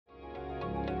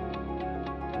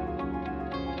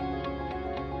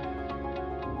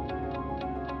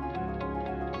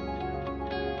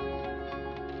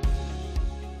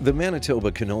The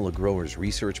Manitoba Canola Growers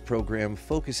Research Program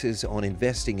focuses on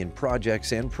investing in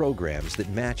projects and programs that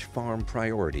match farm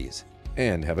priorities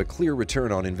and have a clear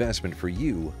return on investment for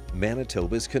you,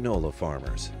 Manitoba's canola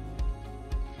farmers.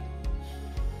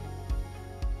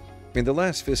 In the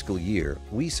last fiscal year,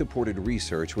 we supported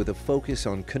research with a focus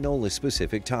on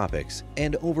canola-specific topics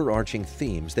and overarching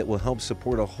themes that will help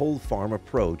support a whole farm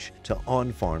approach to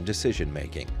on-farm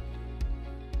decision-making.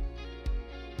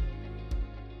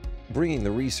 Bringing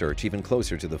the research even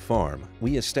closer to the farm,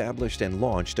 we established and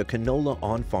launched a canola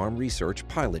on-farm research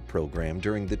pilot program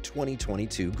during the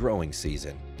 2022 growing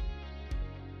season.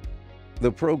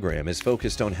 The program is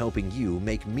focused on helping you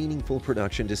make meaningful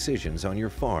production decisions on your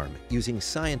farm using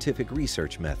scientific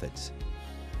research methods.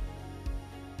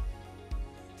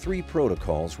 3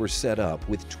 protocols were set up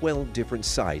with 12 different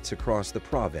sites across the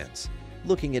province,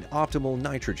 looking at optimal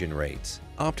nitrogen rates,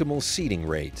 optimal seeding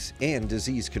rates, and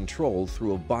disease control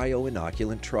through a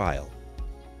bioinoculant trial.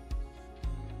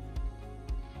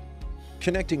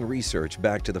 Connecting research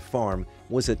back to the farm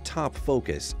was a top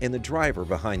focus and the driver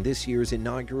behind this year's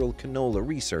inaugural Canola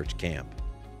Research Camp.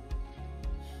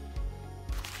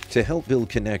 To help build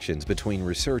connections between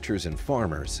researchers and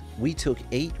farmers, we took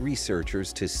 8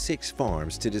 researchers to 6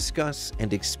 farms to discuss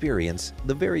and experience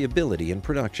the variability in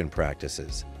production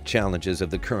practices, challenges of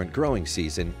the current growing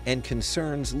season, and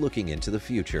concerns looking into the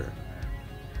future.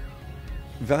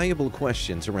 Valuable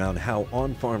questions around how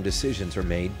on-farm decisions are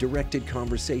made directed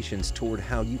conversations toward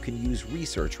how you can use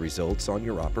research results on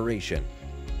your operation,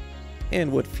 and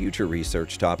what future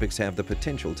research topics have the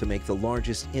potential to make the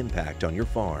largest impact on your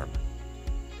farm.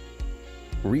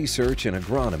 Research and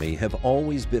agronomy have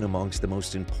always been amongst the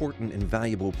most important and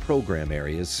valuable program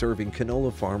areas serving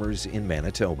canola farmers in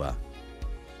Manitoba.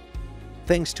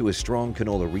 Thanks to a strong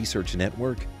canola research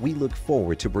network, we look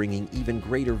forward to bringing even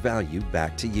greater value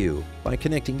back to you by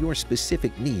connecting your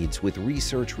specific needs with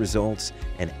research results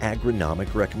and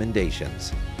agronomic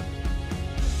recommendations.